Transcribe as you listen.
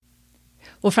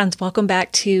Well, friends, welcome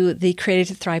back to the Created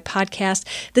to Thrive podcast.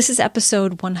 This is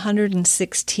episode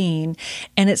 116,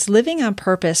 and it's Living on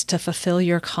Purpose to Fulfill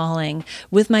Your Calling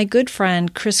with my good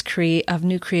friend, Chris Cree of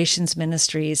New Creations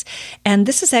Ministries. And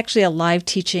this is actually a live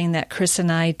teaching that Chris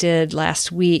and I did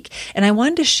last week. And I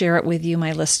wanted to share it with you,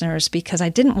 my listeners, because I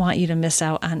didn't want you to miss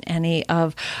out on any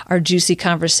of our juicy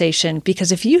conversation.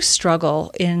 Because if you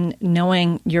struggle in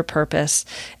knowing your purpose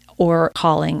or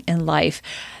calling in life,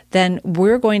 then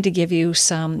we're going to give you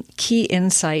some key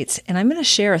insights. And I'm going to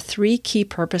share 3 key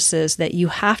purposes that you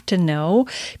have to know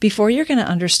before you're going to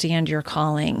understand your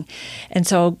calling. And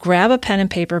so grab a pen and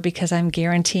paper, because I'm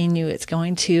guaranteeing you it's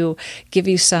going to give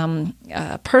you some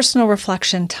personal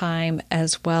reflection time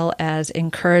as well as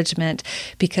encouragement,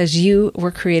 because you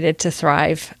were created to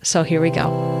thrive. So here we go.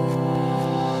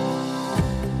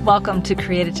 Welcome to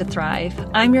Created to Thrive.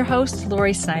 I'm your host,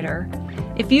 Lori Snyder.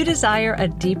 If you desire a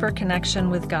deeper connection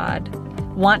with God,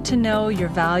 want to know your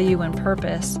value and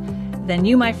purpose, then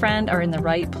you, my friend, are in the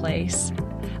right place.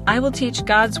 I will teach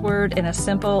God's Word in a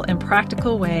simple and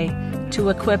practical way to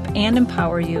equip and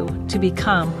empower you to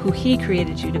become who He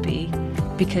created you to be,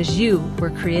 because you were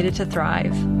created to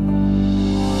thrive.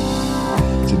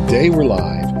 Today we're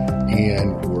live,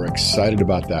 and we're excited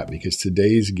about that because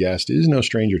today's guest is no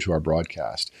stranger to our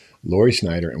broadcast, Lori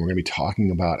Snyder, and we're going to be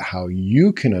talking about how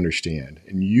you can understand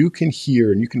and you can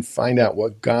hear and you can find out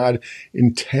what God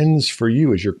intends for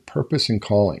you as your purpose and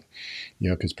calling,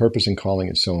 because purpose and calling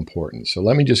is so important. So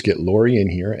let me just get Lori in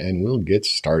here and we'll get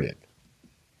started.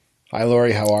 Hi,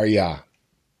 Lori. How are ya?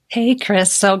 Hey,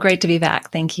 Chris. So great to be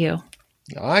back. Thank you.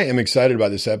 I am excited about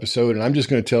this episode, and I'm just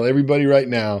going to tell everybody right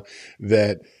now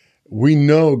that we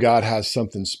know God has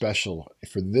something special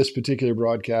for this particular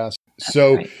broadcast. That's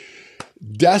so right.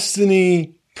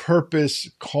 Destiny, purpose,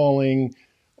 calling,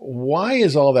 why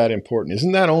is all that important?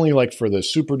 Isn't that only like for the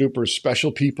super duper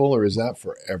special people, or is that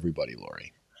for everybody,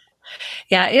 Lori?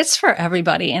 Yeah, it's for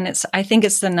everybody. And I think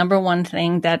it's the number one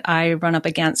thing that I run up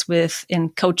against in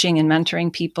coaching and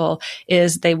mentoring people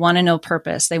is they want to know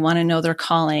purpose. They want to know their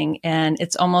calling. And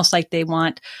it's almost like they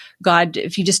want God,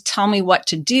 if you just tell me what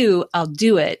to do, I'll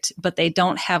do it. But they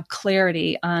don't have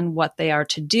clarity on what they are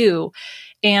to do.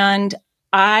 And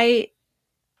I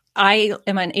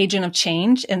am an agent of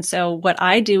change. And so what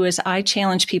I do is I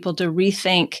challenge people to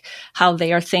rethink how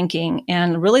they are thinking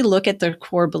and really look at their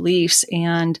core beliefs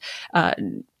and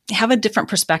have a different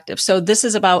perspective. So this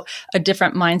is about a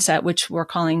different mindset, which we're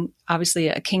calling obviously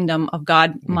a kingdom of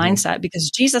God mindset, because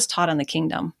Jesus taught on the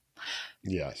kingdom.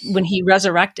 Yes. When he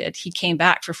resurrected, he came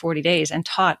back for 40 days and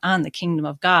taught on the kingdom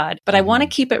of God. But I want to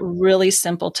keep it really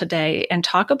simple today and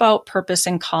talk about purpose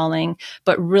and calling,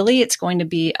 but really it's going to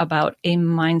be about a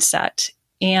mindset.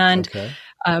 And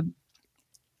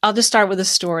I'll just start with a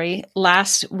story.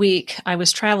 Last week, I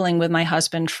was traveling with my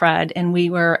husband, Fred, and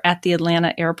we were at the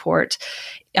Atlanta airport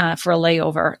for a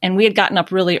layover. And we had gotten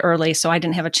up really early, so I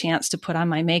didn't have a chance to put on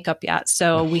my makeup yet.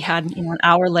 So we had an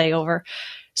hour layover.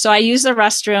 So I use the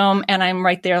restroom, and I'm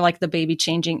right there, like the baby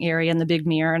changing area in the big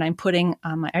mirror. And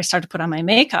I started to put on my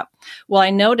makeup. Well, I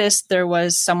noticed there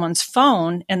was someone's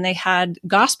phone, and they had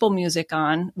gospel music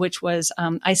on, which was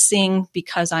I sing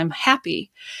because I'm happy.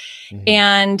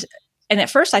 And at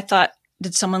first I thought,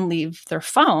 did someone leave their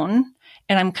phone?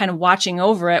 And I'm kind of watching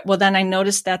over it. Well, then I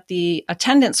noticed that the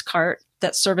attendance cart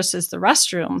that services the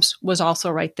restrooms was also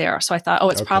right there. So I thought,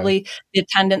 it's probably the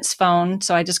attendant's phone.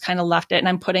 So I just kind of left it, and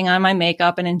I'm putting on my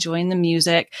makeup and enjoying the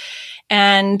music.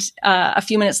 And a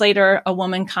few minutes later, a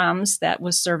woman comes that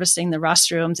was servicing the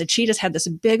restrooms, and she just had this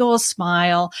big old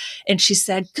smile. And she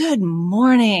said, "Good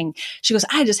morning." She goes,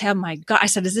 "I just have I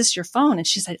said, "Is this your phone?" And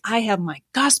she said, "I have my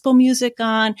gospel music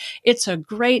on. It's a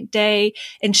great day."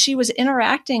 And she was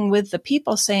interacting with the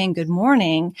people saying good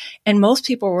morning. And most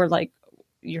people were like,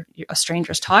 you're a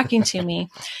stranger's talking to me.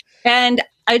 And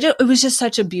it was just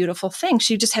such a beautiful thing.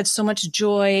 She just had so much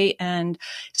joy. And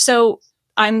so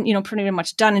I'm, pretty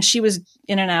much done. And she was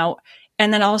in and out.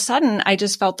 And then all of a sudden I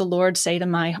just felt the Lord say to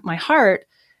my heart,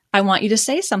 "I want you to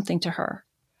say something to her."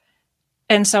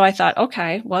 And so I thought,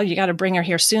 okay, well, you got to bring her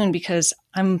here soon, because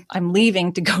I'm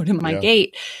leaving to go to my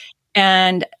gate.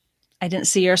 And I didn't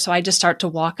see her, so I just start to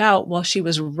walk out. Well, she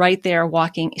was right there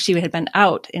walking. She had been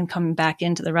out and coming back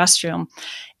into the restroom.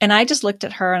 And I just looked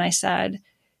at her and I said,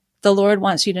 "The Lord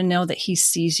wants you to know that He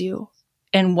sees you,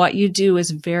 and what you do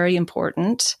is very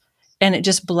important. And it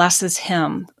just blesses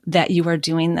Him that you are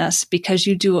doing this, because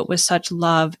you do it with such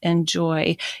love and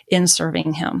joy in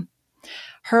serving Him."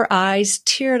 Her eyes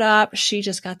teared up. She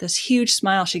just got this huge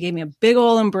smile. She gave me a big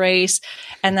old embrace.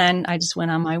 And then I just went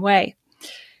on my way.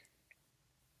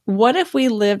 What if we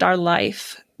lived our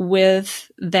life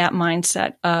with that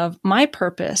mindset of my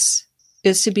purpose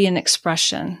is to be an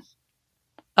expression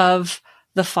of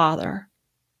the Father,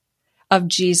 of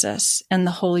Jesus and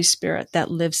the Holy Spirit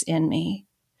that lives in me.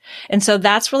 And so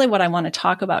that's really what I want to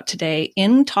talk about today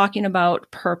in talking about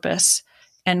purpose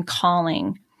and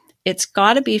calling. It's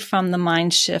got to be from the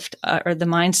mind shift or the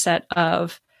mindset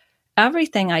of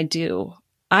everything I do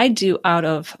out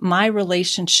of my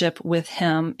relationship with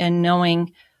him and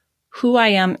knowing who I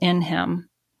am in him,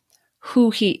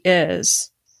 who he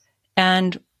is,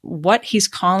 and what he's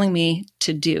calling me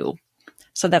to do.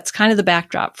 So that's kind of the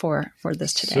backdrop for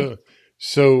this today.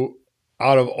 So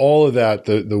out of all of that,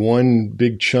 the one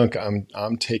big chunk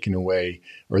I'm taking away,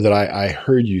 or that I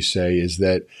heard you say, is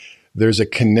that there's a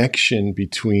connection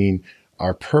between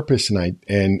our purpose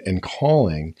and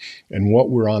calling, and what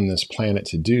we're on this planet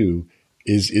to do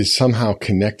is somehow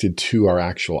connected to our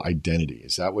actual identity.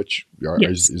 Is that what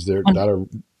Yes. is that a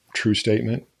true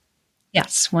statement?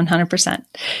 Yes, 100%.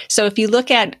 So if you look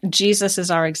at Jesus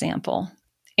as our example,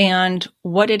 and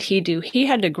what did he do? He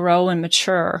had to grow and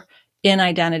mature in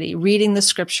identity, reading the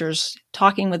scriptures,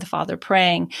 talking with the Father,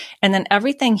 praying, and then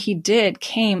everything he did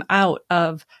came out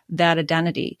of that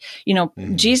identity.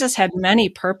 Jesus had many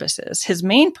purposes. His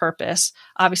main purpose,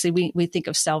 obviously, we think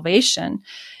of salvation,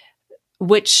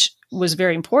 which was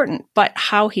very important, but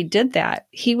how he did that,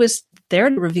 he was there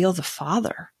to reveal the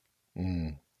Father.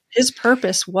 Mm. His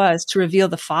purpose was to reveal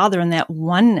the Father and that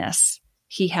oneness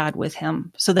he had with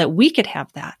him so that we could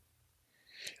have that.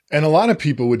 And a lot of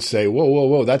people would say,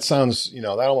 whoa, that sounds, that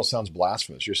almost sounds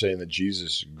blasphemous. You're saying that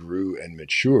Jesus grew and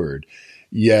matured,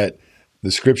 yet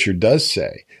the scripture does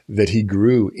say that he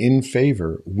grew in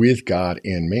favor with God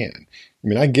and man. I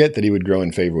mean, I get that he would grow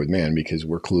in favor with man because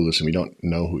we're clueless and we don't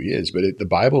know who he is, but the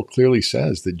Bible clearly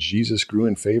says that Jesus grew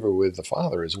in favor with the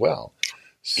Father as well.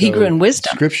 So he grew in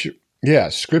wisdom.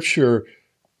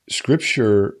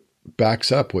 Scripture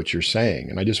backs up what you're saying.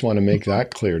 And I just want to make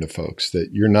that clear to folks, that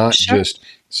you're not just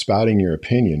spouting your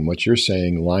opinion. What you're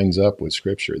saying lines up with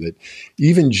scripture, that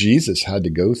even Jesus had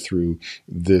to go through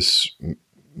this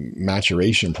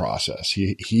maturation process.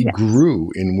 He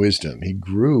grew in wisdom. He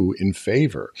grew in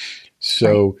favor.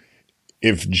 So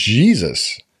if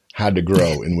Jesus had to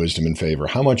grow in wisdom and favor,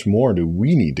 how much more do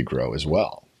we need to grow as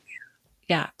well?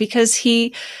 Yeah, because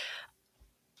he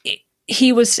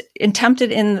was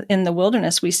tempted in the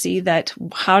wilderness. We see that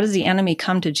how does the enemy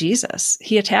come to Jesus?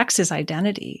 He attacks his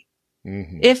identity.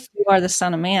 Mm-hmm. If you are the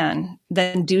Son of Man,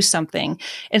 then do something.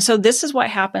 And so this is what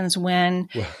happens when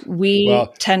we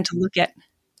tend to look at.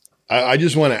 I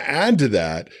just want to add to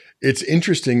that. It's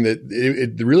interesting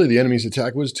that really the enemy's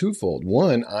attack was twofold.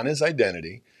 One, on his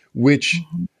identity, which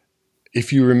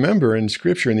if you remember in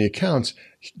scripture, in the accounts,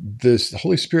 the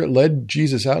Holy Spirit led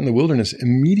Jesus out in the wilderness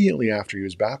immediately after he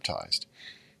was baptized.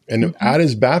 And at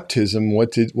his baptism,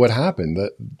 what happened?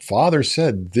 The Father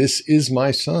said, "This is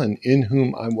my Son in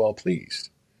whom I'm well pleased."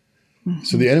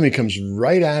 So the enemy comes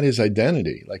right at his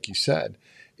identity, like you said,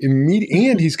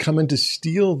 and he's coming to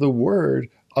steal the word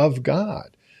of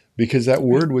God, because that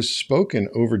word was spoken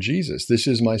over Jesus. "This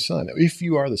is my Son, if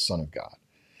you are the Son of God."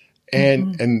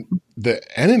 And the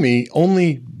enemy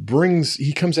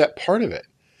he comes at part of it,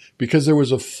 because there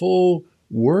was a full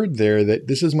word there that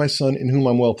 "this is my Son in whom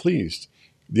I'm well pleased."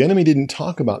 The enemy didn't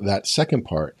talk about that second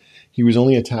part. He was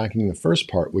only attacking the first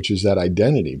part, which is that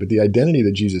identity. But the identity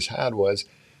that Jesus had was,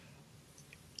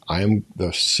 I am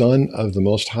the Son of the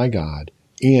Most High God,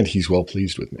 and he's well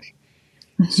pleased with me.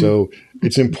 So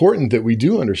it's important that we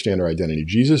do understand our identity.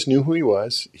 Jesus knew who he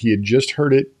was. He had just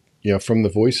heard it, from the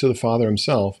voice of the Father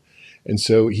himself. And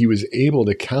so he was able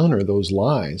to counter those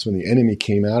lies when the enemy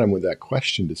came at him with that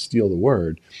question to steal the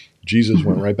word. Jesus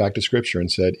went right back to scripture and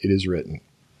said, "It is written."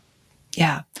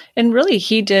 Yeah. And really,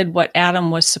 he did what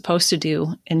Adam was supposed to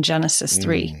do in Genesis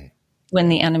 3. When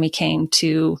the enemy came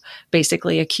to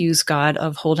basically accuse God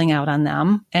of holding out on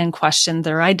them and question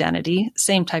their identity,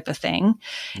 same type of thing.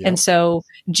 Yep. And so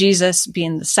Jesus,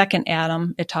 being the second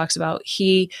Adam, it talks about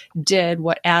he did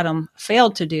what Adam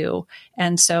failed to do.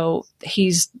 And so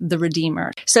he's the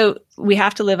Redeemer. So we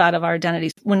have to live out of our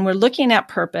identity. When we're looking at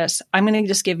purpose, I'm going to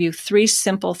just give you 3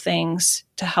 simple things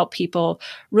to help people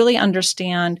really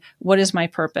understand what is my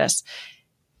purpose.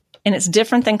 And it's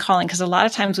different than calling, because a lot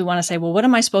of times we want to say, well, what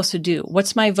am I supposed to do?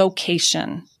 What's my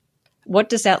vocation? What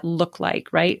does that look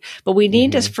like, right? But we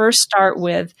need to first start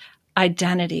with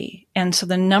identity. And so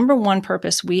the number one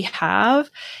purpose we have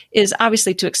is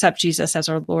obviously to accept Jesus as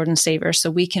our Lord and Savior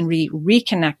so we can be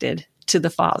reconnected to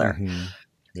the Father.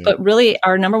 Yeah. But really,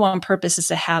 our number one purpose is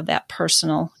to have that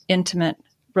personal, intimate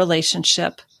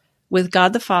relationship with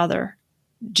God the Father,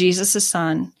 Jesus the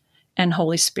Son, and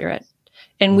Holy Spirit.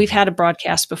 And we've had a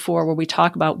broadcast before where we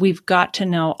talk about we've got to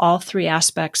know all three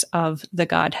aspects of the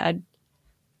Godhead.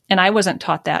 And I wasn't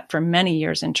taught that for many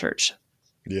years in church.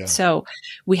 Yeah. So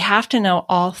we have to know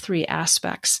all three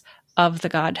aspects of the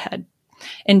Godhead.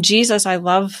 And Jesus, I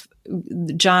love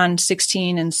John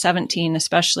 16 and 17,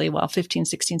 especially, 15,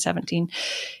 16, 17,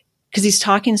 because he's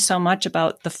talking so much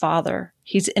about the Father.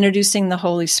 He's introducing the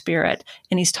Holy Spirit,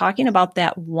 and he's talking about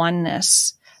that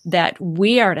oneness that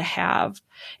we are to have.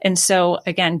 And so,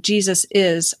 again, Jesus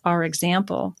is our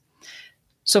example.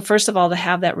 So first of all, to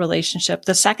have that relationship.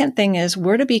 The second thing is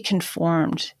we're to be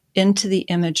conformed into the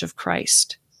image of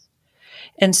Christ.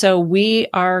 And so we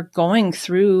are going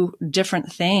through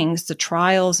different things, the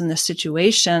trials and the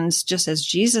situations, just as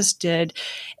Jesus did.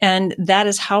 And that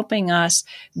is helping us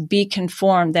be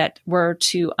conformed, that we're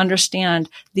to understand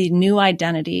the new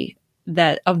identity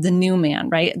that of the new man,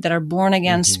 right? That are born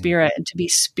again spirit, and to be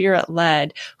spirit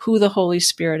led, who the Holy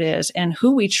Spirit is and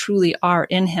who we truly are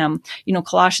in him.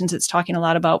 Colossians, it's talking a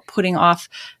lot about putting off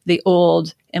the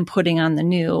old and putting on the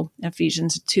new,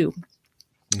 Ephesians 2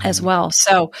 as well.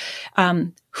 So,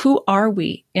 who are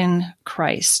we in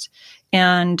Christ?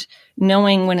 And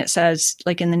knowing when it says,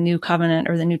 like in the New Covenant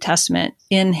or the New Testament,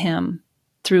 in him,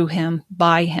 through him,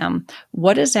 by him,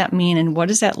 what does that mean? And what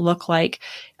does that look like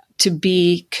to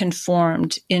be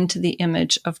conformed into the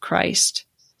image of Christ?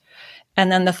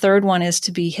 And then the third one is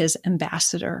to be his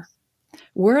ambassador.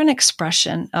 We're an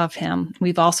expression of him.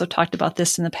 We've also talked about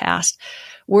this in the past.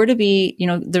 We're to be,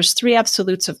 there's three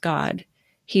absolutes of God.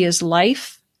 He is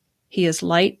life, he is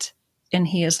light, and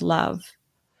he is love.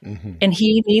 And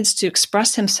he needs to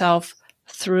express himself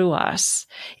through us.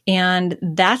 And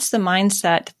that's the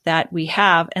mindset that we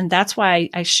have. And that's why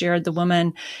I shared the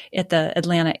woman at the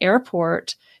Atlanta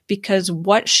airport, because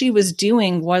what she was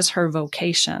doing was her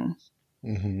vocation.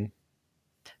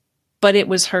 But it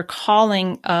was her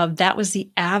calling that was the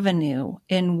avenue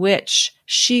in which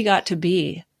she got to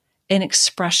be an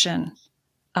expression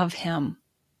of him.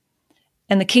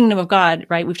 And the kingdom of God,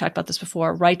 right? We've talked about this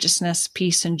before, righteousness,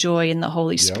 peace, and joy in the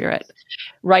Holy Spirit.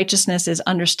 Righteousness is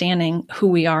understanding who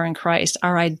we are in Christ,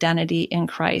 our identity in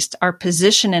Christ, our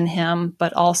position in him,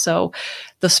 but also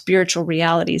the spiritual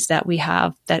realities that we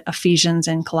have that Ephesians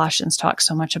and Colossians talk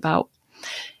so much about.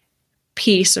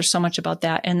 Peace, there's so much about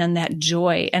that. And then that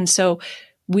joy. And so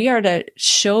we are to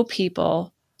show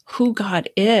people who God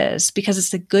is, because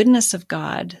it's the goodness of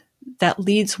God that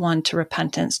leads one to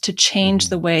repentance, to change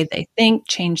the way they think,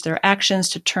 change their actions,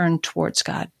 to turn towards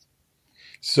God.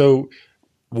 So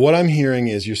what I'm hearing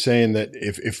is you're saying that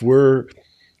if we're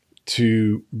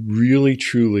to really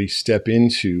truly step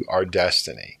into our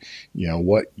destiny,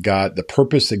 the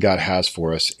purpose that God has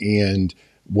for us and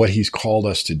what he's called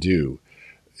us to do,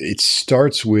 it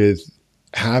starts with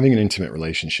having an intimate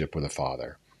relationship with a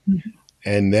Father.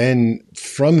 And then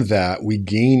from that, we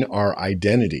gain our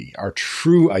identity, our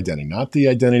true identity, not the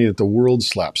identity that the world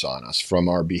slaps on us from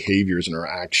our behaviors and our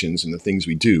actions and the things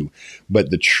we do, but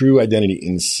the true identity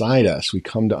inside us. We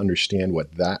come to understand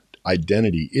what that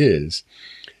identity is.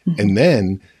 And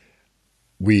then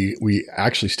we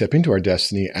actually step into our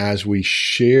destiny as we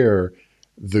share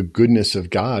the goodness of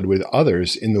God with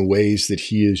others in the ways that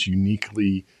he has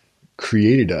uniquely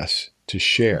created us to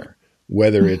share.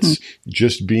 Whether it's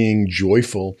just being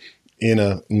joyful in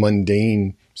a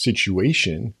mundane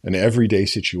situation, an everyday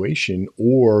situation,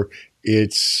 or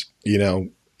it's,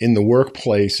 in the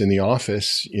workplace, in the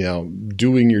office,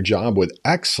 doing your job with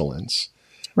excellence.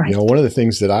 Right. One of the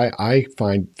things that I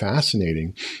find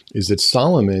fascinating is that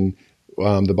Solomon,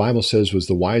 the Bible says, was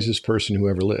the wisest person who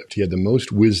ever lived. He had the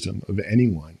most wisdom of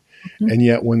anyone. And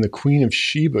yet when the Queen of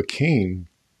Sheba came,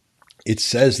 it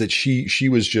says that she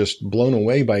was just blown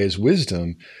away by his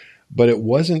wisdom, but it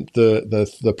wasn't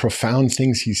the profound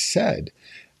things he said.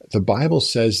 The Bible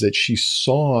says that she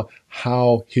saw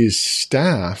how his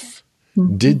staff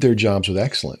did their jobs with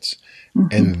excellence.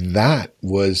 And that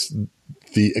was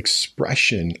the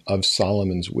expression of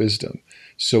Solomon's wisdom.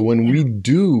 So when we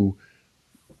do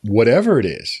whatever it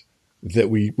is that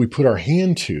we put our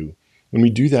hand to, when we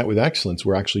do that with excellence,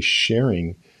 we're actually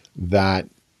sharing that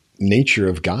nature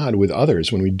of God with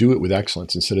others when we do it with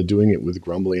excellence instead of doing it with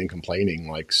grumbling and complaining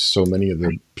like so many of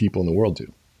the people in the world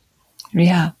do.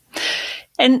 Yeah.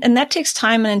 And that takes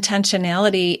time and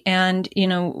intentionality. And,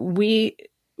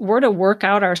 we're to work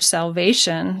out our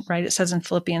salvation, right? It says in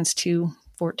Philippians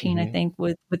 2:14, I think,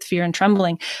 with fear and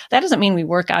trembling. That doesn't mean we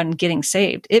work out in getting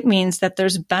saved. It means that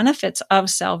there's benefits of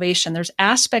salvation. There's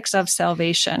aspects of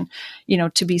salvation,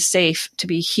 to be safe, to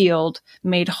be healed,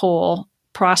 made whole,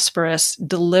 prosperous,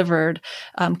 delivered,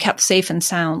 kept safe and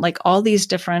sound, like all these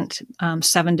different,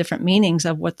 7 different meanings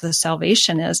of what the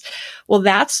salvation is. Well,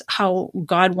 that's how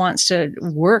God wants to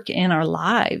work in our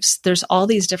lives. There's all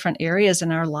these different areas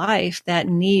in our life that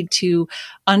need to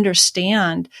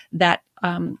understand that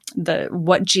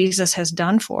what Jesus has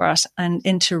done for us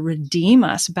and to redeem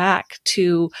us back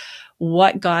to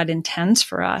what God intends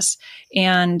for us.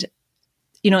 And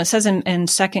it says in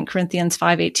 2 Corinthians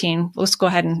 5:18, let's go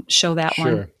ahead and show that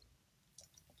one.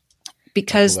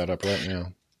 Because I'll pull that up right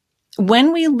now.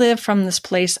 When we live from this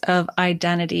place of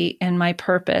identity, and my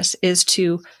purpose is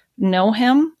to know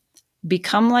him,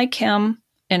 become like him,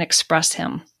 and express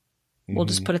him. We'll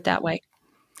just put it that way.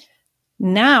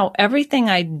 Now, everything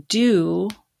I do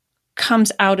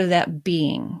comes out of that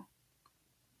being.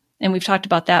 And we've talked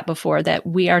about that before, that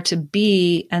we are to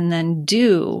be and then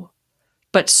do.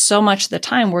 But so much of the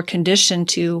time we're conditioned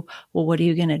to, well, what are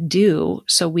you going to do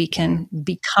so we can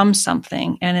become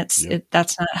something? And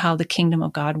that's not how the kingdom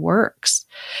of God works.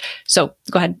 So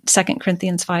go ahead, 2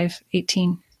 Corinthians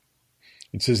 5:18.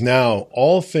 It says, now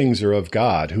all things are of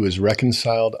God, who has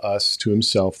reconciled us to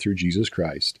himself through Jesus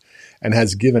Christ, and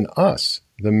has given us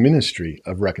the ministry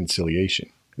of reconciliation.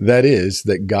 That is,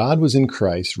 that God was in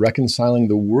Christ reconciling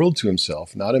the world to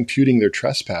himself, not imputing their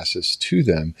trespasses to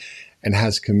them, and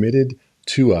has committed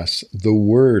to us the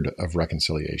word of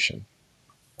reconciliation.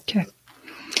 Okay.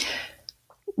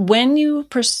 When you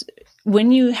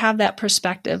have that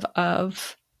perspective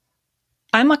of,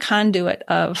 I'm a conduit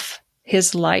of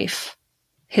his life,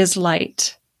 his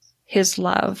light, his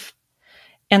love,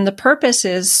 and the purpose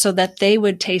is so that they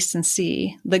would taste and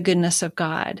see the goodness of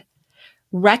God,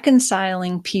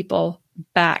 reconciling people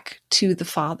back to the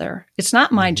Father. It's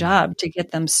not my job to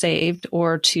get them saved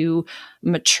or to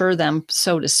mature them,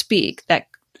 so to speak.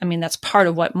 That's part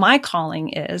of what my calling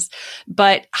is.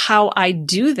 But how I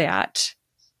do that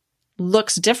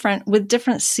looks different with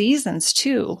different seasons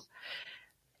too.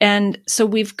 And so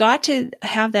we've got to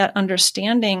have that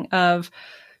understanding of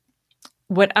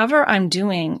whatever I'm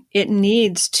doing, it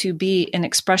needs to be an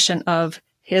expression of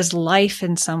his life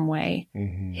in some way,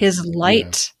 his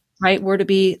light, right? We're to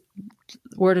be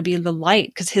the light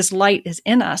because his light is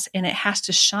in us and it has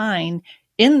to shine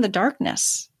in the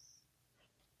darkness.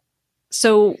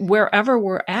 So wherever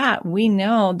we're at, we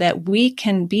know that we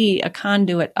can be a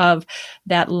conduit of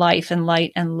that life and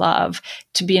light and love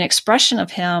to be an expression of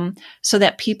him so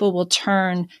that people will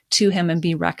turn to him and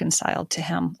be reconciled to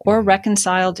him or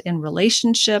reconciled in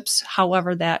relationships,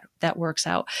 however that works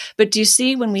out. But do you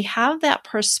see, when we have that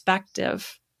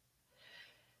perspective,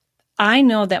 I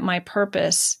know that my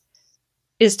purpose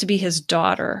is to be his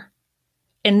daughter.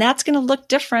 And that's going to look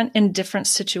different in different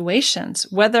situations,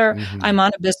 whether I'm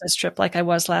on a business trip like I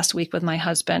was last week with my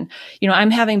husband. I'm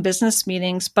having business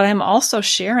meetings, but I'm also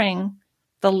sharing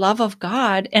the love of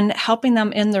God and helping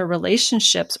them in their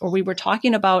relationships. Or we were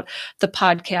talking about the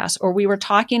podcast, or we were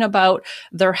talking about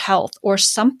their health or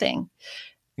something.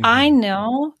 I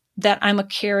know that I'm a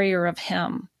carrier of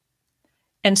him.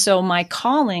 And so my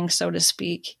calling, so to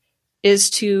speak,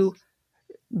 is to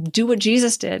do what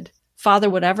Jesus did.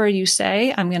 Father, whatever you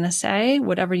say, I'm going to say.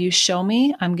 Whatever you show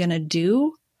me, I'm going to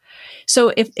do.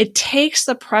 So if it takes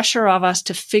the pressure of us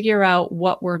to figure out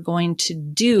what we're going to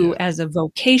do as a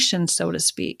vocation, so to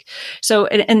speak. So,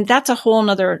 and that's a whole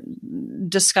nother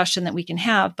discussion that we can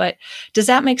have. But does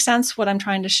that make sense, what I'm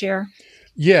trying to share?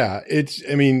 Yeah.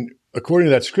 According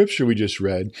to that scripture we just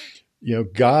read,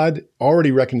 God already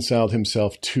reconciled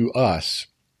himself to us.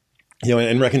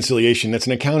 And reconciliation, that's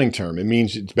an accounting term. It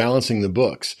means it's balancing the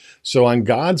books. So on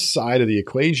God's side of the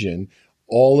equation,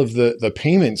 all of the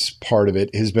payments part of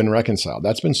it has been reconciled.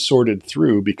 That's been sorted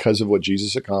through because of what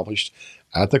Jesus accomplished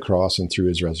at the cross and through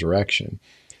his resurrection.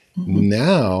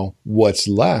 Now, what's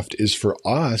left is for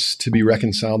us to be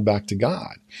reconciled back to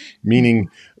God,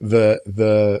 meaning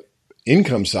the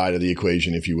income side of the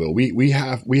equation, if you will. We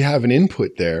have an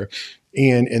input there,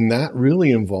 and that really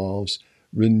involves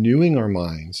renewing our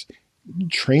minds,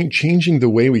 changing the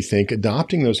way we think,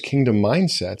 adopting those kingdom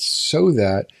mindsets so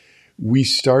that we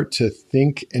start to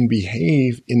think and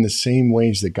behave in the same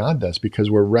ways that God does, because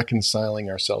we're reconciling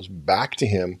ourselves back to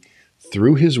him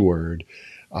through his word,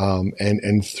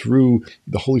 and through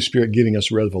the Holy Spirit giving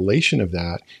us revelation of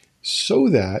that, so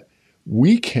that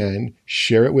we can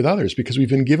share it with others, because we've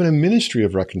been given a ministry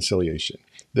of reconciliation.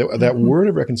 That word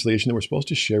of reconciliation that we're supposed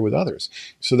to share with others.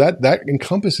 So that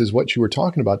encompasses what you were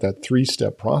talking about, that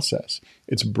 3-step process.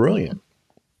 It's brilliant.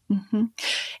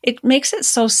 It makes it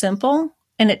so simple,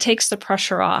 and it takes the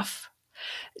pressure off.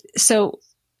 So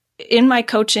in my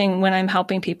coaching, when I'm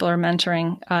helping people or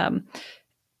mentoring,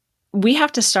 we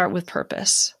have to start with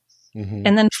purpose. Mm-hmm.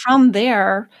 And then from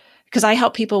there, because I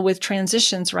help people with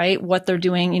transitions, right? What they're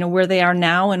doing, where they are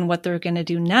now and what they're going to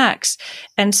do next.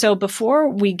 And so before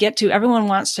we get to, everyone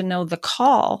wants to know the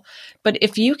call, but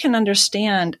if you can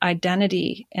understand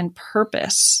identity and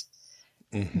purpose,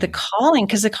 the calling,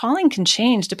 because the calling can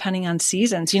change depending on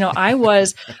seasons. I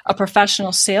was a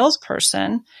professional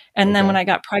salesperson. And then when I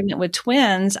got pregnant with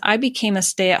twins, I became a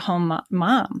stay-at-home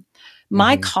mom.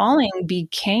 My calling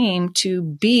became to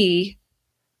be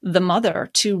the mother,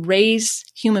 to raise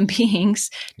human beings,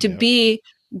 to be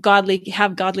godly,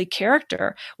 have godly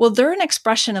character. Well, they're an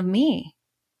expression of me.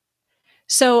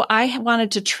 So I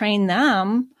wanted to train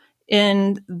them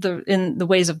in the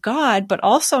ways of God, but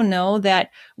also know that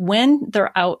when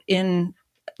they're out in,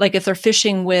 like if they're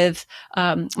fishing with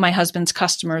my husband's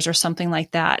customers or something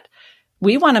like that,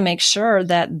 we want to make sure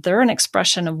that they're an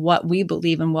expression of what we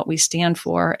believe and what we stand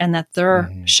for, and that they're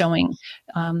showing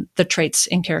the traits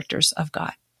and characters of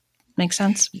God. Make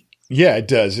sense? Yeah, it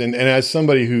does. And as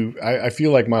somebody who I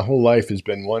feel like my whole life has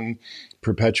been one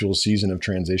perpetual season of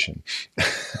transition,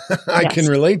 I can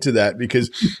relate to that because,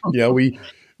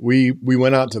 we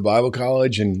went out to Bible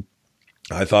college and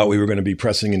I thought we were going to be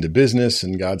pressing into business,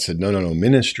 and God said, no,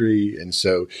 ministry. And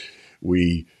so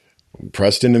we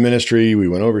pressed into ministry. We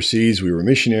went overseas. We were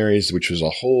missionaries, which was a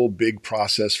whole big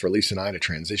process for Lisa and I to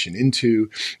transition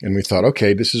into. And we thought,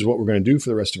 okay, this is what we're going to do for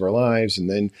the rest of our lives. And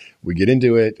then we get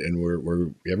into it,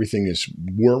 and everything is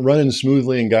running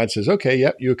smoothly. And God says, okay,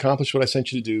 yep, you accomplished what I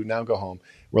sent you to do. Now go home.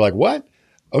 We're like, what?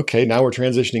 Okay, now we're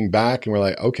transitioning back, and we're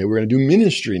like, okay, we're going to do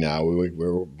ministry now. We're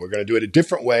going to do it a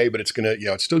different way, but it's going to,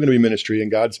 it's still going to be ministry.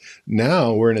 And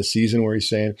now we're in a season where He's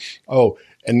saying, oh,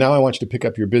 and now I want you to pick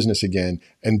up your business again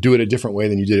and do it a different way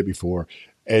than you did it before.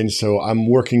 And so I'm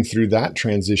working through that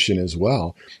transition as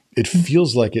well. It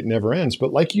feels like it never ends.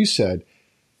 But like you said,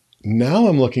 now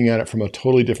I'm looking at it from a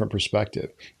totally different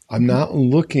perspective. I'm not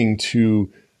looking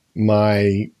to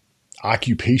my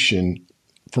occupation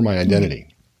for my identity.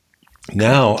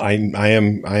 Now I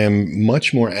am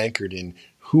much more anchored in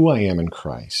who I am in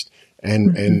Christ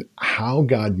and how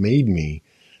God made me,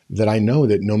 that I know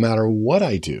that no matter what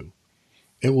I do,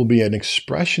 it will be an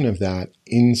expression of that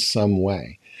in some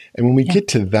way. And when we get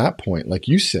to that point, like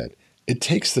you said, it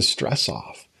takes the stress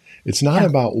off. It's not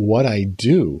about what I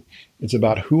do. It's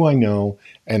about who I know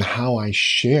and how I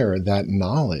share that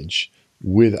knowledge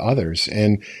with others.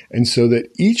 And so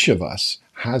that each of us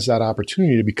has that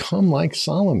opportunity to become like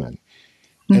Solomon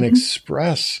and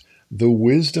express the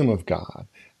wisdom of God,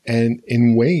 and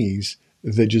in ways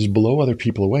that just blow other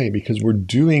people away, because we're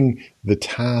doing the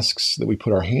tasks that we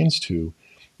put our hands to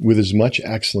with as much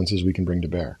excellence as we can bring to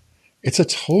bear. It's a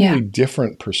totally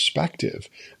different perspective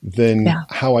than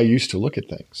how I used to look at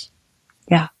things.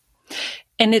 Yeah.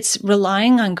 And it's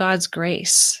relying on God's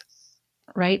grace,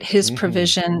 right? His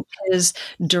provision, His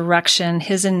direction,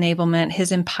 His enablement,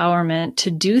 His empowerment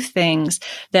to do things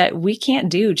that we can't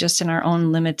do just in our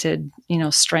own limited,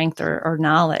 strength or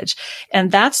knowledge.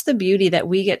 And that's the beauty, that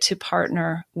we get to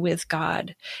partner with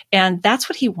God. And that's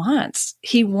what He wants.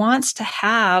 He wants to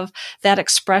have that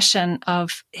expression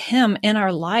of Him in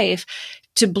our life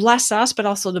to bless us, but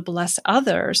also to bless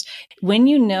others. When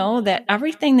you know that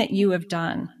everything that you have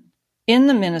done in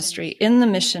the ministry, in the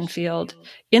mission field,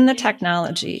 in the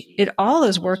technology, it all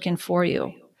is working for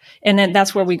you. And then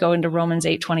that's where we go into Romans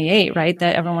 8:28, right?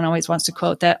 That everyone always wants to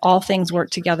quote, that all things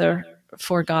work together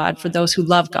for God, for those who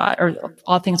love God, or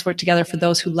all things work together for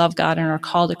those who love God and are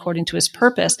called according to His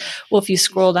purpose. Well, if you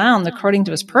scroll down, the according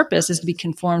to His purpose is to be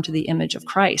conformed to the image of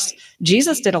Christ.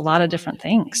 Jesus did a lot of different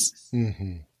things.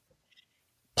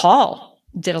 Paul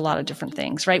did a lot of different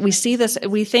things, right? We see this,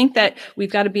 we think that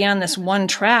we've got to be on this one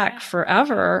track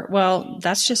forever. Well,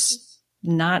 that's just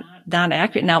not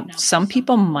accurate. Now, some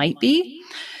people might be,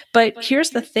 but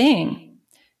here's the thing.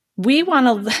 We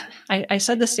want to, I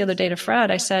said this the other day to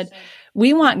Fred, I said,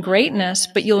 we want greatness,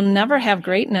 but you'll never have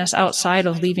greatness outside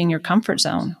of leaving your comfort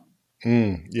zone.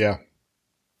 Yeah.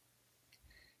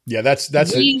 Yeah,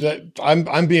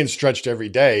 I'm being stretched every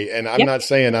day, and I'm not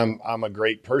saying I'm a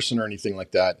great person or anything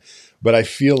like that, but I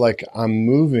feel like I'm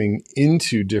moving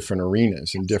into different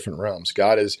arenas and different realms.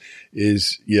 God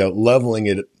is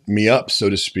leveling me up, so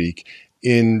to speak,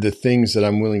 in the things that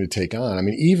I'm willing to take on. I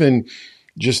mean, even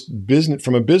just business,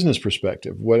 from a business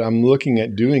perspective, what I'm looking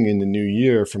at doing in the new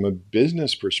year from a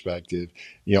business perspective,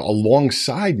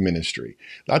 alongside ministry,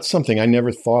 that's something I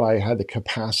never thought I had the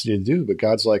capacity to do. But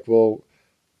God's like, well,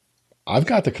 I've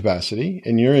got the capacity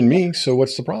and you're in me. So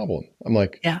what's the problem? I'm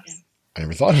like, I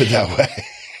never thought of it that way.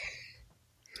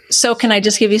 So can I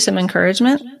just give you some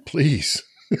encouragement? Please.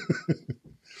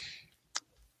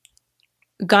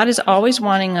 God is always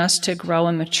wanting us to grow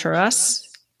and mature us,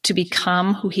 to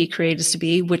become who he created us to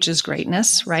be, which is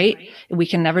greatness, right? We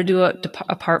can never do it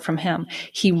apart from him.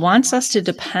 He wants us to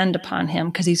depend upon him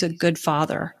because he's a good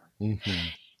father. Mm-hmm.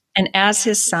 And as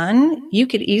his son, you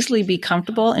could easily be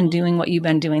comfortable in doing what you've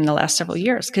been doing the last several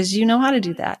years because you know how to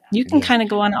do that. You can kind of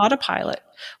go on autopilot.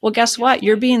 Well, guess what?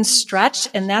 You're being stretched,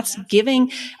 and that's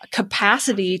giving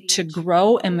capacity to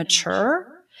grow and mature.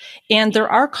 And there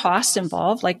are costs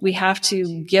involved. Like we have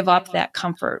to give up that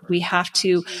comfort. We have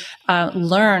to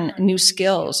learn new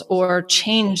skills or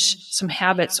change some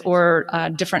habits or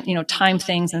different, time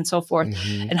things and so forth,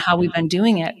 and how we've been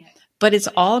doing it. But it's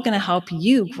all going to help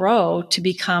you grow to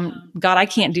become, God, I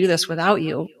can't do this without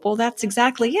you. Well, that's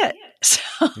exactly it. So,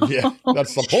 yeah,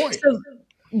 that's the point. So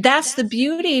that's the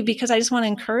beauty, because I just want to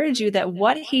encourage you that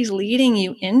what he's leading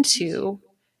you into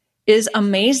is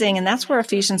amazing. And that's where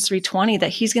Ephesians 3:20, that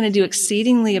he's going to do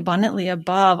exceedingly abundantly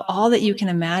above all that you can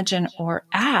imagine or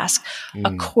ask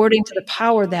according to the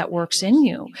power that works in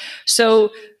you.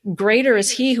 So greater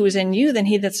is he who is in you than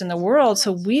he that's in the world.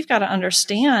 So we've got to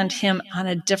understand him on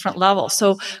a different level.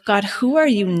 So God, who are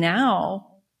you now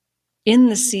in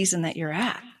the season that you're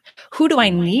at? Who do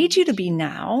I need you to be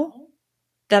now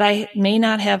that I may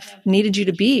not have needed you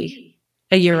to be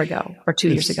a year ago or 2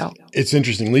 years ago? It's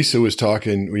interesting. Lisa was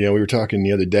talking, we were talking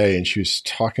the other day, and she was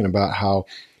talking about how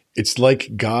it's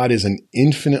like God is an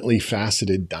infinitely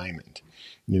faceted diamond.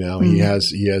 He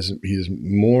has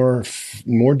more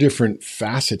different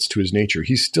facets to his nature.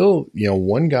 He's still,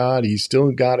 one God. He's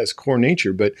still got his core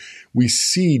nature, but we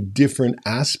see different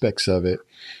aspects of it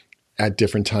at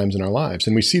different times in our lives.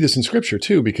 And we see this in scripture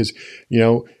too, because,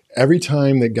 every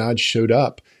time that God showed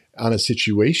up on a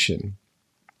situation,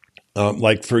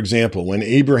 like, for example, when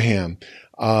Abraham,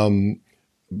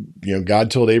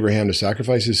 God told Abraham to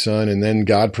sacrifice his son, and then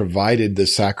God provided the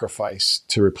sacrifice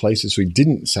to replace it. So he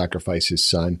didn't sacrifice his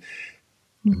son.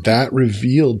 Mm-hmm. That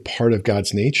revealed part of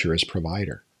God's nature as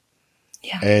provider.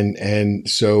 Yeah. And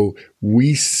so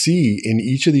we see in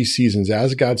each of these seasons,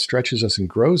 as God stretches us and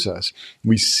grows us,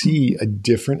 we see a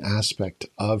different aspect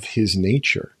of his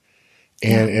nature.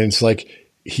 And it's like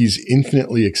he's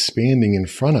infinitely expanding in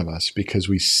front of us because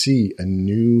we see a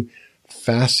new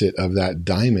facet of that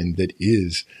diamond that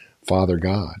is Father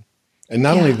God. And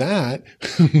not only that,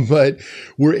 but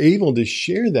we're able to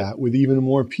share that with even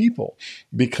more people,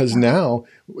 because now,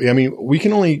 we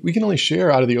can only share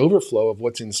out of the overflow of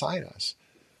what's inside us.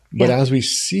 But as we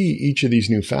see each of these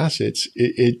new facets,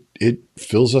 it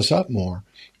fills us up more,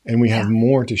 and we have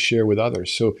more to share with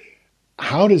others. So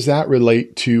how does that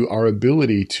relate to our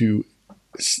ability to,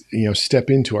 step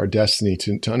into our destiny,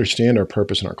 to understand our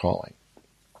purpose and our calling?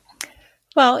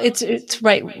 Well, it's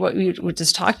right what we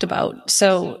just talked about.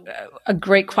 So a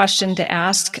great question to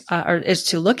ask is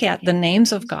to look at the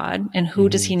names of God and who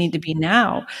does he need to be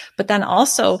now? But then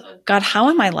also, God, how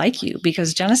am I like you?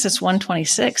 Because Genesis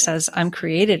 1:26 says I'm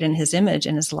created in his image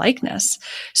and his likeness.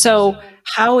 So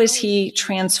how is he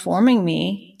transforming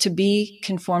me to be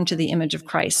conformed to the image of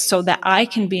Christ so that I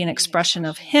can be an expression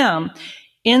of him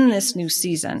in this new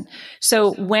season?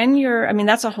 So when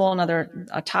that's a whole nother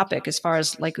topic as far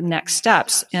as like next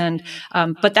steps. And,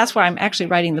 but that's why I'm actually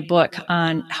writing the book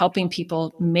on helping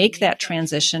people make that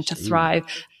transition to thrive,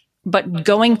 but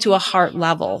going to a heart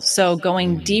level. So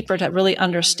going deeper to really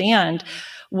understand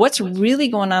what's really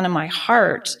going on in my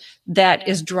heart that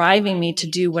is driving me to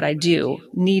do what I do.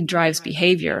 Need drives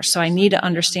behavior. So I need to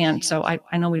understand. So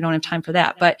I know we don't have time for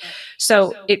that, but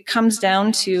so it comes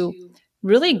down to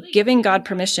really giving God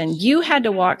permission. You had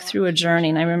to walk through a journey.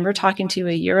 And I remember talking to you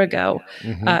a year ago,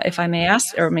 if I may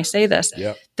ask or may say this,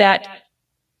 that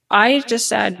I just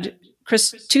said,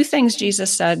 Chris, two things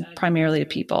Jesus said primarily to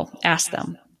people. Ask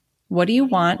them, what do you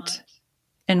want?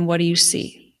 And what do you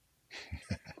see?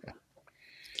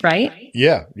 Right?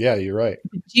 Yeah, you're right.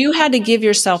 You had to give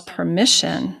yourself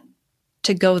permission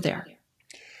to go there.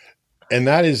 And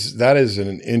that is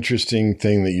an interesting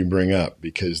thing that you bring up,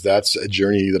 because that's a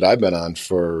journey that I've been on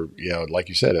for, like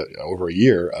you said, over a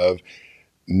year of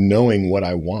knowing what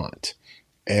I want.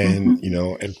 And,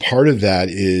 and part of that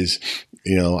is,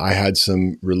 I had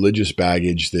some religious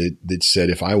baggage that said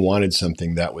if I wanted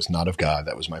something that was not of God,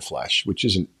 that was my flesh, which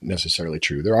isn't necessarily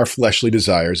true. There are fleshly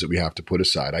desires that we have to put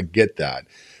aside. I get that.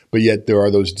 But yet there are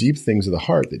those deep things of the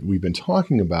heart that we've been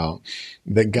talking about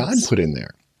that God put in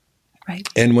there. Right.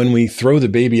 And when we throw the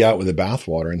baby out with the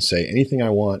bathwater and say anything I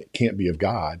want can't be of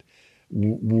God,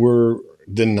 we're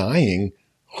denying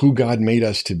who God made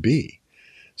us to be.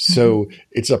 So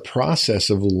it's a process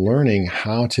of learning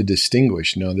how to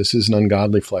distinguish. No, this is an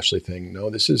ungodly fleshly thing. No,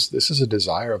 this is a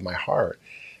desire of my heart.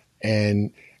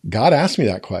 And God asked me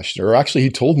that question, or actually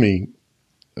he told me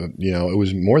it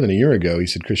was more than a year ago. He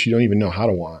said, Chris, you don't even know how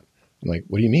to want. I'm like,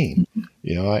 what do you mean?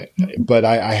 But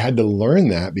I had to learn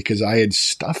that because I had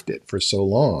stuffed it for so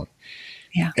long.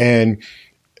 Yeah. And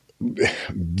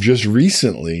just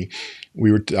recently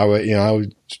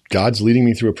God's leading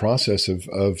me through a process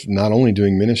of not only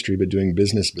doing ministry, but doing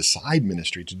business beside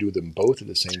ministry, to do them both at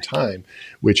the same time,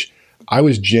 which I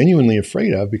was genuinely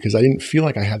afraid of because I didn't feel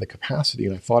like I had the capacity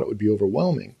and I thought it would be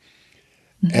overwhelming.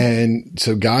 Mm-hmm. And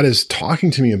so God is talking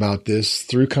to me about this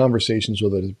through conversations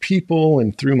with other people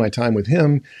and through my time with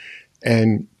him.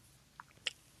 And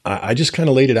I just kind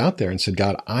of laid it out there and said,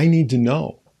 God, I need to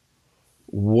know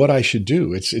what I should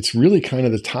do. It's really kind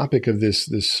of the topic of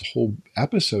this whole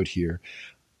episode here.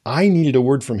 I needed a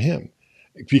word from him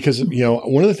because,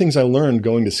 one of the things I learned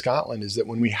going to Scotland is that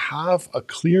when we have a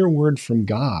clear word from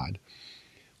God,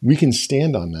 we can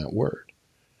stand on that word.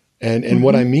 And mm-hmm.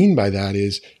 what I mean by that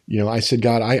is, I said,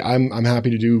 God, I'm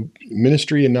happy to do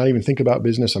ministry and not even think about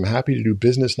business. I'm happy to do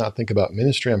business, not think about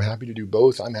ministry. I'm happy to do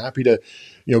both. I'm happy to,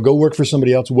 go work for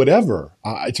somebody else, whatever.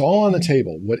 It's all on the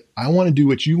table. What I want to do,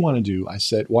 what you want to do, I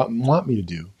said, what want me to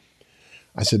do?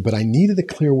 I said, but I needed a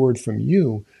clear word from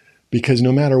you because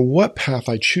no matter what path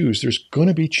I choose, there's going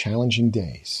to be challenging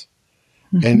days.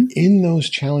 Mm-hmm. And in those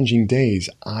challenging days,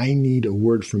 I need a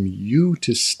word from you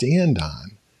to stand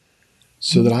on,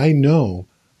 so that I know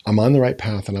I'm on the right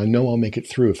path and I know I'll make it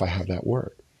through if I have that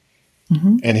word.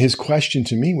 Mm-hmm. And his question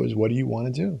to me was, what do you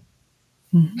want to do?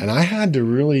 Mm-hmm. And I had to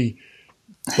really,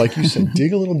 like you said,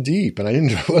 dig a little deep, and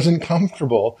I wasn't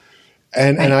comfortable.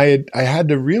 And right. I had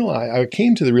to realize, I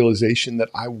came to the realization that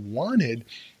I wanted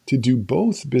to do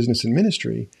both business and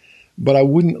ministry, but I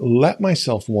wouldn't let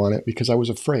myself want it because I was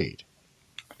afraid.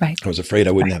 Right. I was afraid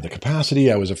I wouldn't have the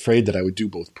capacity. I was afraid that I would do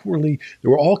both poorly. There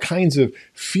were all kinds of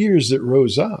fears that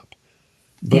rose up.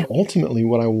 But ultimately,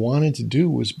 what I wanted to do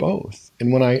was both.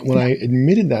 And when I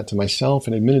admitted that to myself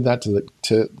and admitted that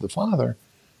to the Father,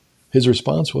 his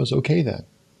response was, okay, then.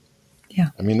 Yeah.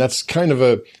 I mean, that's kind of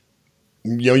a,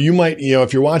 you might,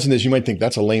 if you're watching this, you might think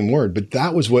that's a lame word, but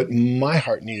that was what my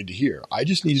heart needed to hear. I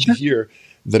just needed to hear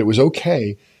that it was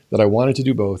okay, that I wanted to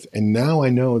do both. And now I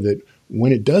know that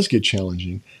when it does get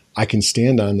challenging, I can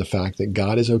stand on the fact that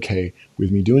God is okay with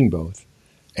me doing both.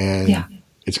 And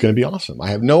it's going to be awesome. I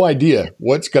have no idea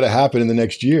what's going to happen in the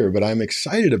next year, but I'm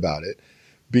excited about it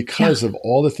because of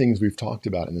all the things we've talked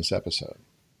about in this episode.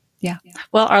 Yeah.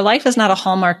 Well, our life is not a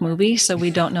Hallmark movie, so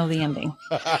we don't know the ending.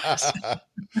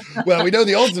 Well, we know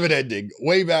the ultimate ending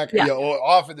way back,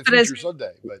 off in the future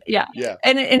someday. But yeah.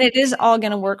 And it is all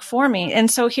going to work for me. And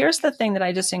so here's the thing that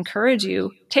I just encourage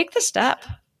you, take the step.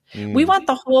 We want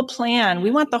the whole plan.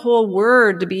 We want the whole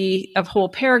word to be a whole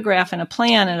paragraph and a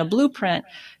plan and a blueprint.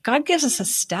 God gives us a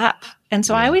step. And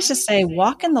so I always just say,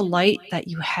 walk in the light that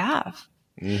you have.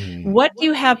 Mm-hmm. What do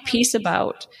you have peace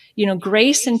about?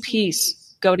 Grace and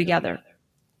peace go together.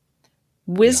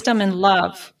 Wisdom and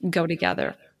love go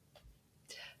together.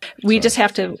 We just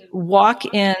have to walk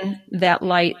in that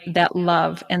light, that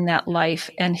love, and that life.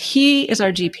 And he is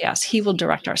our GPS. He will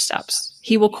direct our steps.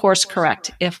 He will course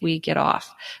correct if we get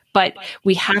off. But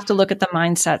we have to look at the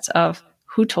mindsets of,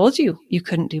 who told you you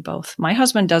couldn't do both? My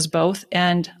husband does both.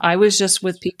 And I was just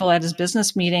with people at his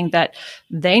business meeting that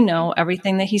they know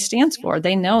everything that he stands for.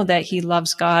 They know that he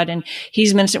loves God and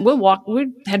he's ministered.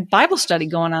 We had Bible study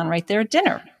going on right there at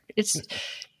dinner.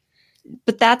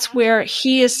 But that's where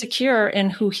he is secure in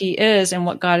who he is and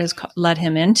what God has led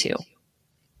him into.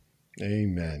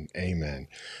 Amen. Amen.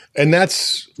 And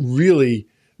that's really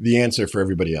the answer for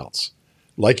everybody else.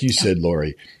 Like you said,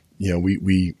 Lori,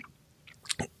 we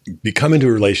come into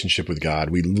a relationship with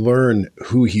God. We learn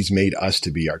who he's made us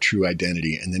to be, our true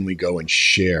identity. And then we go and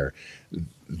share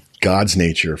God's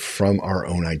nature from our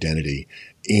own identity.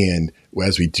 And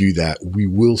as we do that, we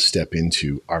will step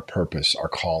into our purpose, our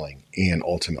calling, and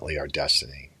ultimately our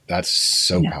destiny. That's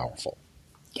so powerful.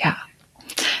 Yeah.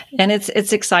 And it's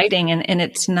exciting, and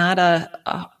it's not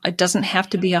it doesn't have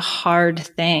to be a hard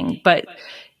thing, but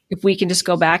if we can just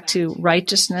go back to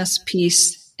righteousness,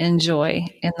 peace, and joy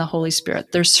in the Holy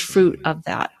Spirit, there's fruit of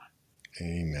that.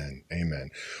 Amen. Amen.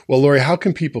 Well, Lori, how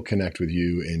can people connect with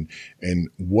you and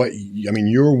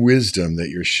your wisdom that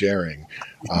you're sharing?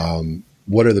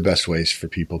 What are the best ways for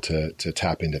people to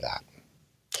tap into that?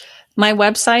 My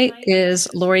website is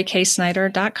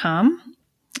loriksnyder.com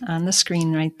on the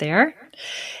screen right there.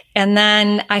 And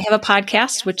then I have a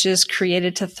podcast, which is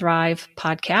Created to Thrive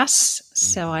Podcasts.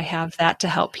 So I have that to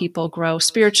help people grow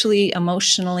spiritually,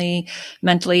 emotionally,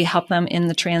 mentally, help them in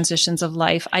the transitions of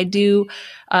life. I do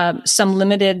some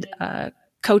limited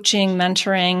coaching,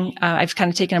 mentoring. I've kind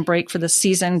of taken a break for this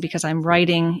season because I'm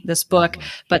writing this book,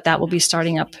 but that will be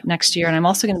starting up next year. And I'm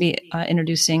also going to be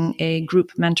introducing a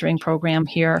group mentoring program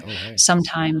here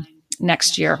sometime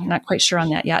next year. I'm not quite sure on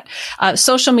that yet.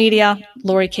 Social media,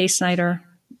 Lori K. Snyder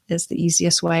is the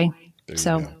easiest way.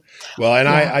 Well, and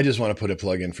I just want to put a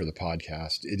plug in for the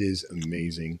podcast. It is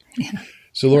amazing. Yeah.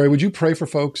 So Lori, would you pray for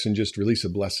folks and just release a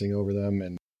blessing over them?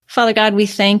 And Father God, we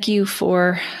thank you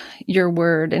for your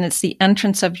word, and it's the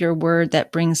entrance of your word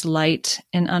that brings light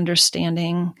and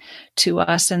understanding to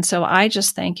us. And so I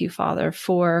just thank you, Father,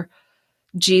 for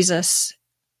Jesus,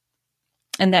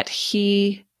 and that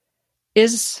he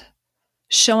is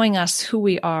showing us who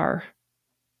we are,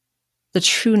 the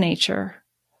true nature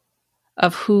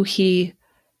of who he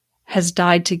has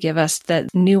died to give us,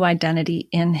 that new identity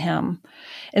in him.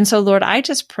 And so, Lord, I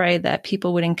just pray that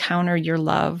people would encounter your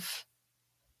love,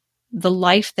 the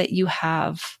life that you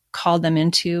have called them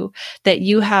into, that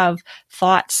you have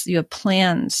thoughts, you have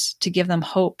plans to give them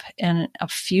hope and a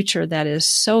future that is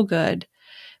so good,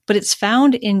 but it's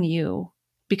found in you,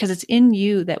 because it's in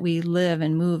you that we live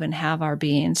and move and have our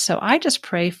being. So I just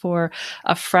pray for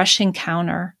a fresh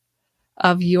encounter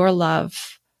of your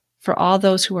love for all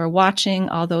those who are watching,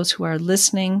 all those who are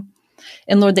listening.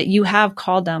 And Lord, that you have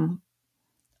called them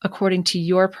according to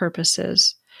your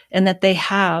purposes, and that they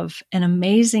have an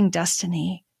amazing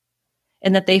destiny,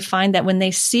 and that they find that when they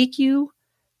seek you,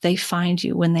 they find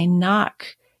you. When they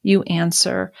knock, you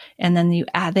answer, and then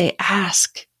they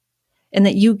ask, and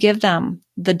that you give them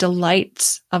the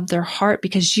delights of their heart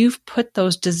because you've put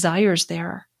those desires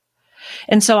there.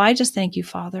 And so I just thank you,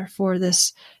 Father, for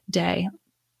this day.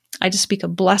 I just speak a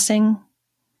blessing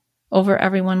over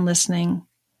everyone listening,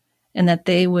 and that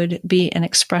they would be an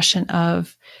expression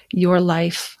of your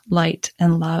life, light,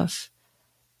 and love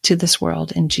to this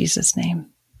world. In Jesus'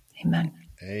 name, amen.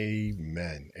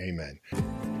 Amen. Amen.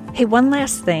 Hey, one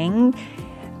last thing.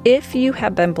 If you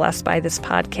have been blessed by this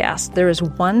podcast, there is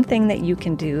one thing that you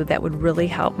can do that would really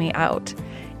help me out.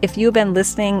 If you've been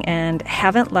listening and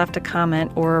haven't left a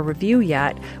comment or a review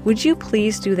yet, would you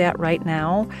please do that right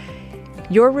now?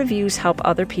 Your reviews help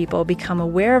other people become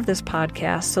aware of this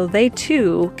podcast so they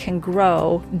too can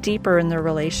grow deeper in their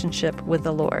relationship with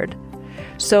the Lord.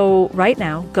 So right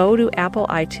now, go to Apple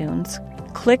iTunes,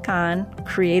 click on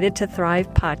Created to Thrive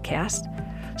podcast,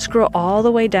 scroll all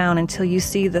the way down until you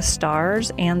see the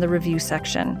stars and the review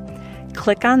section.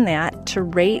 Click on that to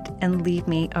rate and leave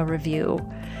me a review.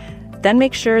 Then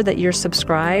make sure that you're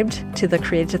subscribed to the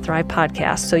Created to Thrive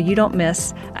podcast so you don't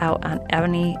miss out on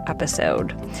any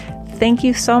episode. Thank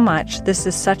you so much. This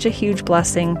is such a huge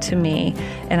blessing to me,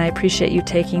 and I appreciate you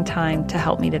taking time to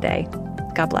help me today.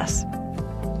 God bless.